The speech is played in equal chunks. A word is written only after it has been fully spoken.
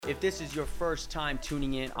If this is your first time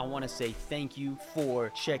tuning in, I want to say thank you for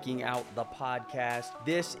checking out the podcast.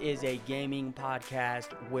 This is a gaming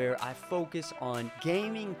podcast where I focus on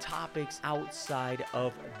gaming topics outside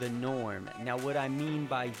of the norm. Now, what I mean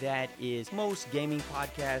by that is most gaming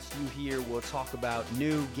podcasts you hear will talk about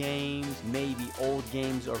new games, maybe old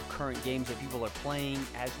games or current games that people are playing,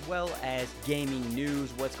 as well as gaming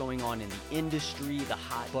news, what's going on in the industry, the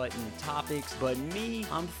hot button topics. But me,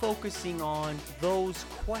 I'm focusing on those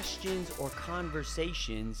questions or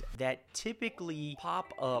conversations that typically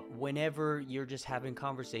pop up whenever you're just having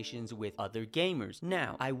conversations with other gamers.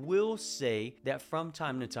 Now, I will say that from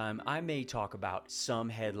time to time, I may talk about some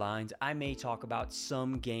headlines, I may talk about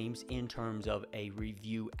some games in terms of a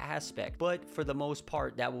review aspect, but for the most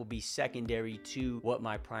part, that will be secondary to what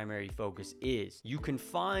my primary focus is. You can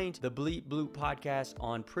find the Bleep Bloop podcast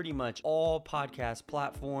on pretty much all podcast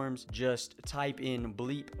platforms. Just type in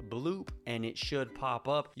Bleep Bloop and it should pop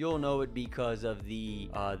up. You'll know it because of the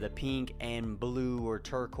pink and blue or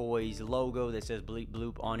turquoise logo that says Bleep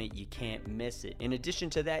Bloop on it. You can't miss it. In addition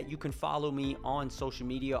to that, you can follow me on social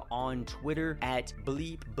media on Twitter at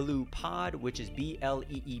Bleep Blue Pod, which is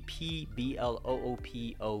BLEEP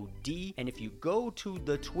BLOOPOD. And if you go to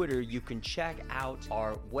the Twitter, you can check out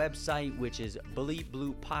our website, which is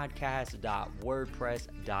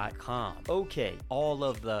bleepbloopodcast.wordpress.com. Okay, all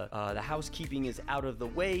of the housekeeping is out of the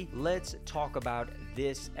way. Let's talk about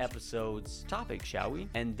this episode's topic, shall we?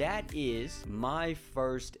 And that is my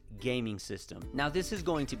first gaming system. Now, this is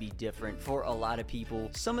going to be different for a lot of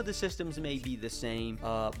people. Some of the systems may be the same,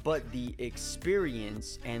 but the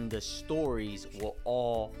experience and the stories will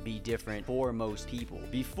all be different for most people.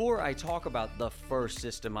 Before I talk about the first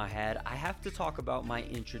system I had, I have to talk about my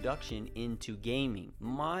introduction into gaming.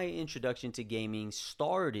 My introduction to gaming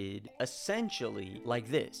started essentially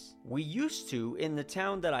like this. We used to, in the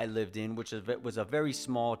town that I lived in, which was a very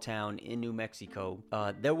small town in New Mexico,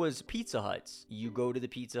 there was Pizza Huts. You go to the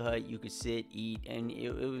Pizza Hut, you could sit, eat, and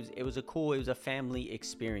it was a family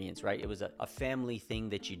experience, right? It was a family thing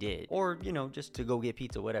that you did, or just to go get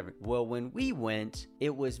pizza, whatever. Well, when we went,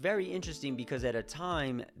 it was very interesting because at a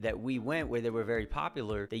time that we went where they were very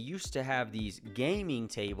popular, they used to have these gaming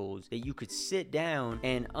tables that you could sit down,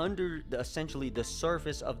 and under essentially the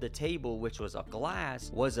surface of the table, which was a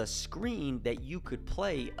glass, was a screen that you could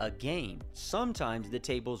play a game. Sometimes the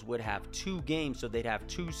tables would have two games, so they'd have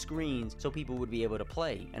two screens so people would be able to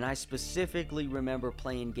play. And I specifically remember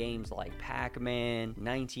playing games like Pac-Man,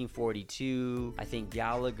 1942, I think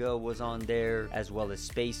Galaga was on there, as well as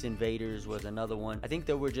Space Invaders was another one. I think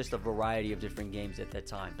there were just a variety of different games at that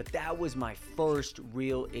time. But that was my first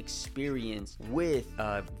real experience with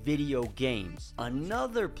video games.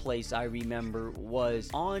 Another place I remember was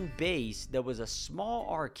on base. There was a small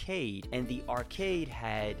arcade, and the arcade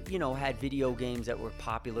had video games that were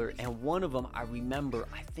popular, and one of them I remember,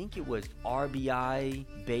 I think it was RBI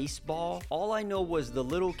Baseball. All I know was the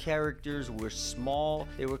little characters were small,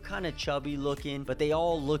 they were kind of chubby looking, but they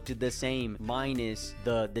all looked the same, minus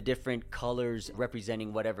the different colors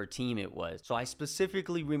representing whatever team it was. So I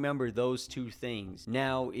specifically remember those two things.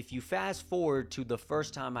 Now, if you fast forward to the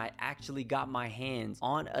first time I actually got my hands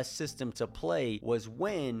on a system to play, was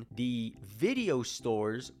when the video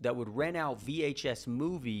stores that would rent out VHS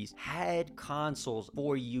movies had consoles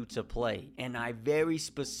for you to play. And I very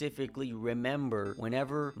specifically remember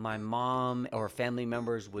whenever my mom or family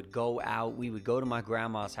members would go out, we would go to my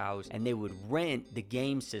grandma's house and they would rent the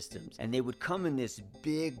game systems, and they would come in this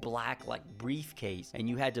big black briefcase, and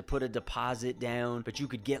you had to put a deposit down, but you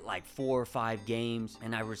could get 4 or 5 games.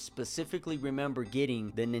 And I specifically remember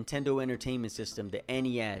getting the Nintendo Entertainment System, the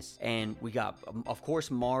NES, and we got, of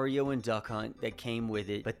course, Mario and Duck Hunt that came with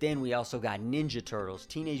it, but then we also got Ninja Turtles,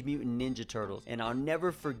 Teenage Mutant Ninja Turtles. And I'll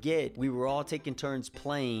never forget, we were all taking turns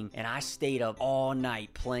playing, and I stayed up all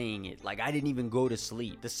night playing it. I didn't even go to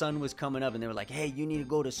sleep. The sun was coming up and they were like, hey, you need to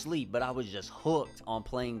go to sleep, but I was just hooked on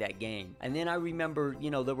playing that game. And then I remember,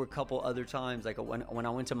 there were a couple other times, when I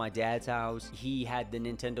went to my dad's house, he had the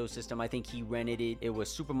Nintendo system. I think he rented it. It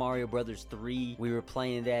was Super Mario Brothers 3. We were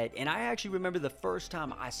playing that, and I actually remember the first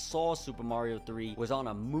time I saw Super Mario 3 was on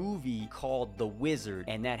a movie called The Wizard,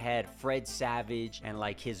 and that had Fred Savage and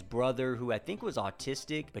his brother, who I think was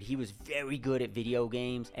autistic, but he was very good at video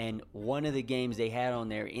games. And one of the games they had got on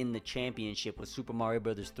there in the championship with Super Mario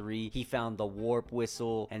Brothers 3. He found the warp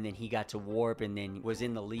whistle, and then he got to warp and then was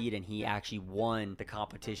in the lead, and he actually won the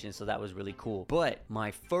competition, so that was really cool. But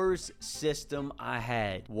my first system I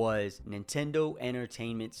had was Nintendo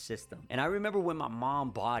Entertainment System. And I remember when my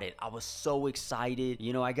mom bought it, I was so excited.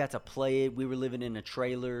 You know, I got to play it. We were living in a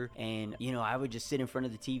trailer, and, you know, I would just sit in front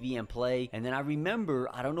of the TV and play. And then I remember,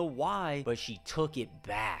 I don't know why, but she took it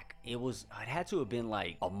back. It had to have been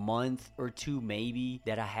like a month or two maybe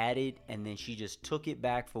that I had it, and then she just took it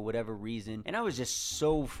back for whatever reason. And I was just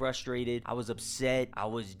so frustrated. I was upset. I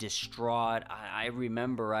was distraught. I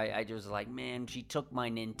remember I just was like, man, she took my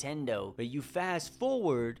Nintendo. But you fast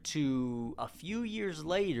forward to a few years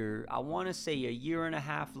later, I want to say a year and a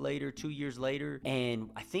half later, 2 years later,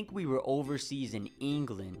 and I think we were overseas in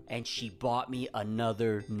England, and she bought me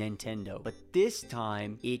another Nintendo. But this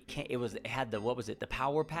time it had the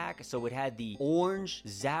power pack. So it had the orange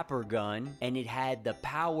zapper gun, and it had the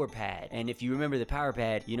power pad. And if you remember the power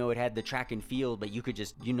pad, you know, it had the track and field, but you could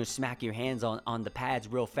just, you know, smack your hands on the pads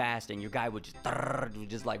real fast, and your guy would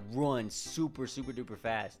just like run super duper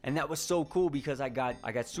fast. And that was so cool because I got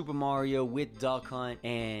Super Mario with Duck Hunt,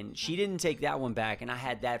 and she didn't take that one back, and I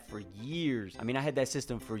had that for years. I mean, I had that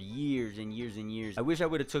system for years and years and years. I wish I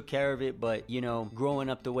would have took care of it, but, you know, growing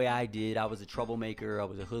up the way I did, I was a troublemaker, I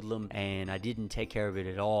was a hoodlum, and I didn't take care of it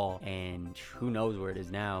at all. And who knows where it is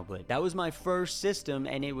now. But that was my first system,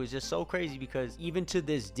 and it was just so crazy because even to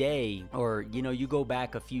this day, or, you know, you go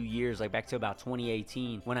back a few years, like back to about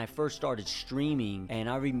 2018 when I first started streaming, and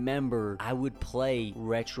I remember I would play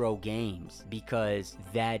retro games because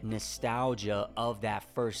that nostalgia of that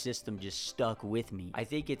first system just stuck with me. I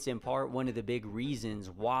think it's in part one of the big reasons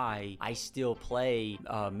why I still play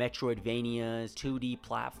Metroidvanias, 2D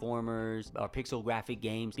platformers, or pixel graphic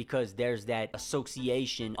games, because there's that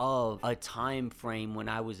association of a time frame when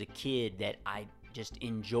I was a kid that I just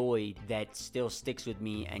enjoyed that still sticks with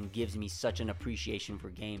me and gives me such an appreciation for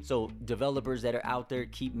games. So developers that are out there,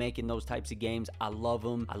 keep making those types of games. I love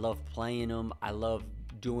them. I love playing them. I love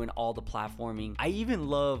doing all the platforming. I even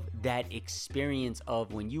love that experience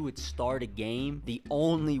of when you would start a game, the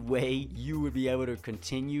only way you would be able to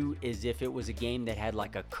continue is if it was a game that had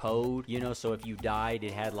like a code, you know, so if you died,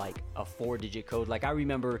 it had like a 4-digit code. Like I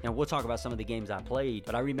remember, and we'll talk about some of the games I played,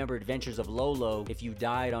 but I remember Adventures of Lolo, if you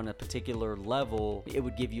died on a particular level, it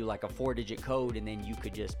would give you like a 4-digit code, and then you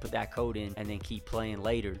could just put that code in and then keep playing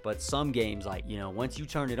later. But some games, like, you know, once you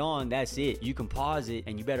turn it on, that's it. You can pause it,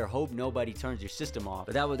 and you better hope nobody turns your system off.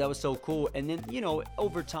 But that was so cool. And then, you know,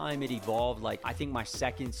 over time it evolved. Like I think my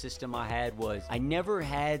second system I had was, I never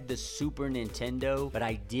had the Super Nintendo, but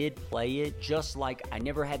I did play it. Just like I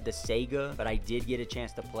never had the Sega, but I did get a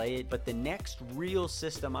chance to play it. But the next real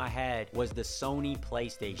system I had was the Sony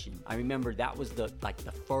PlayStation. I remember that was the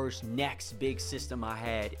first next big system I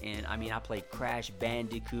had. And I mean, I played Crash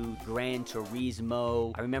Bandicoot, Gran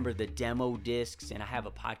Turismo. I remember the demo discs, and I have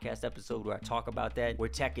a podcast episode where I talk about that, where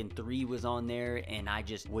Tekken 3 was on there, and I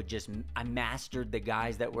mastered the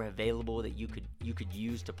guys that were available that you could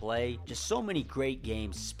use to play. Just so many great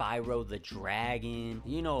games. Spyro the Dragon,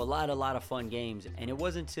 you know, a lot of fun games. And it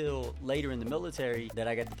wasn't until later in the military that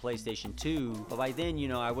I got the PlayStation 2. But by then, you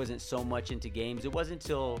know, I wasn't so much into games. It wasn't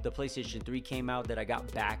until the PlayStation 3 came out that I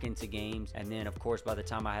got back into games. And then, of course, by the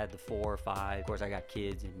time I had the 4 or 5, of course, I got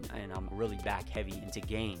kids, and I'm really back heavy into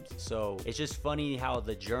games. So it's just funny how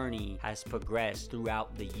the journey has progressed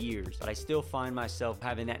throughout the years. But I still find myself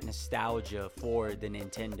having that nostalgia for the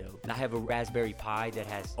Nintendo. And I have a Raspberry Pi that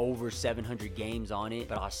has over 700 games on it,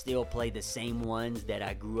 but I'll still play the same ones that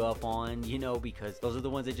I grew up on, you know, because those are the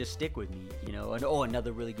ones that just stick with me, you know. And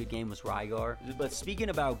another really good game was Rygar. But speaking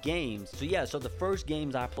about games, so the first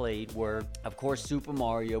games I played were, of course, Super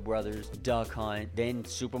Mario Brothers, Duck Hunt, then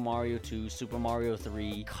Super Mario 2, Super Mario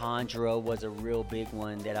 3, Contra was a real big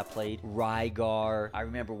one that I played, Rygar. I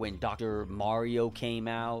remember when Dr. Mario came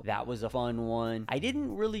out, that was a fun one. I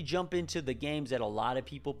didn't really jump into the games that a lot of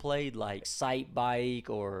people played, like Sight Bike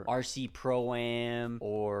or RC Pro-Am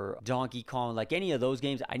or Donkey Kong, like any of those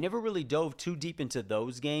games. I never really dove too deep into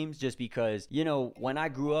those games just because, you know, when I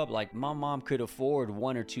grew up, like my mom could afford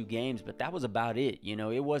 1 or 2 games, but that was about it. You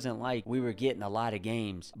know, it wasn't like we were getting a lot of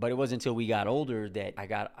games, but it wasn't until we got older that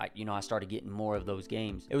I started getting more of those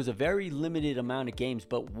games. It was a very limited amount of games,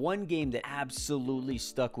 but one game that absolutely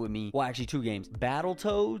stuck with me, well, actually 2 games,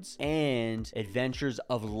 Battletoads and Adventure Adventures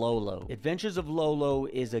of Lolo. Adventures of Lolo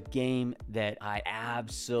is a game that I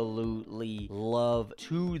absolutely love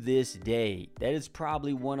to this day. That is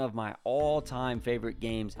probably one of my all-time favorite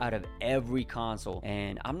games out of every console.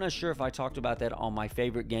 And I'm not sure if I talked about that on my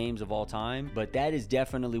favorite games of all time, but that is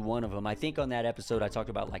definitely one of them. I think on that episode I talked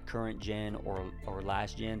about like current gen or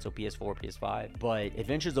last gen, so PS4, PS5. But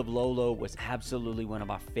Adventures of Lolo was absolutely one of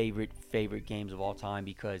my favorite games of all time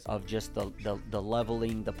because of just the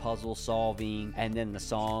leveling, the puzzle solving, and then the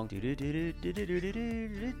song. I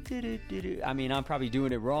mean, I'm probably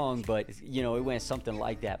doing it wrong, but you know, it went something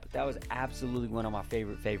like that. But that was absolutely one of my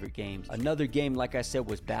favorite games. Another game, like I said,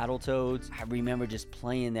 was Battletoads. I remember just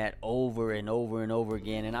playing that over and over and over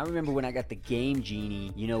again. And I remember when I got the Game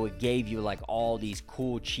Genie, you know, it gave you like all these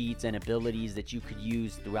cool cheats and abilities that you could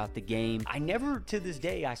use throughout the game. I never, to this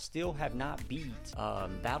day, I still have not beat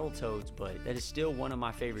Battletoads, but that is still one of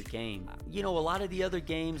my favorite games. You know, a lot of the other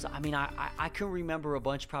games, I mean, I can remember a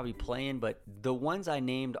bunch probably playing, but the ones I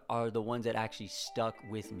named are the ones that actually stuck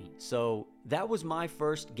with me. So that was my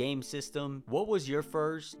first game system. What was your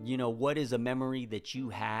first? You know, what is a memory that you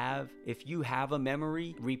have? If you have a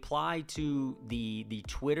memory, reply to the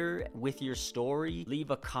Twitter with your story. Leave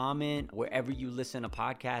a comment wherever you listen to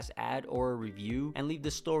podcasts, add or a review, and leave the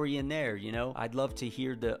story in there. You know, I'd love to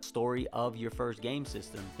hear the story of your first game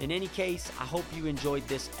system. In any case, I hope you enjoyed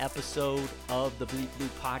this episode of the Bleep Bloop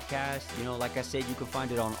podcast. You know, like I said, you can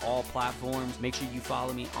find it on all platforms. Make sure you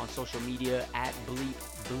follow me on social media at Bleep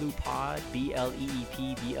Blue Pod,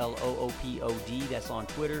 BLEEP, that's on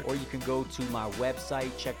Twitter, or you can go to my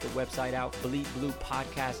website, check the website out,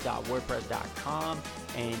 bleepbluepodcast.wordpress.com.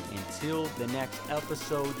 And until the next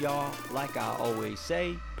episode, y'all, like I always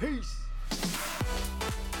say, peace.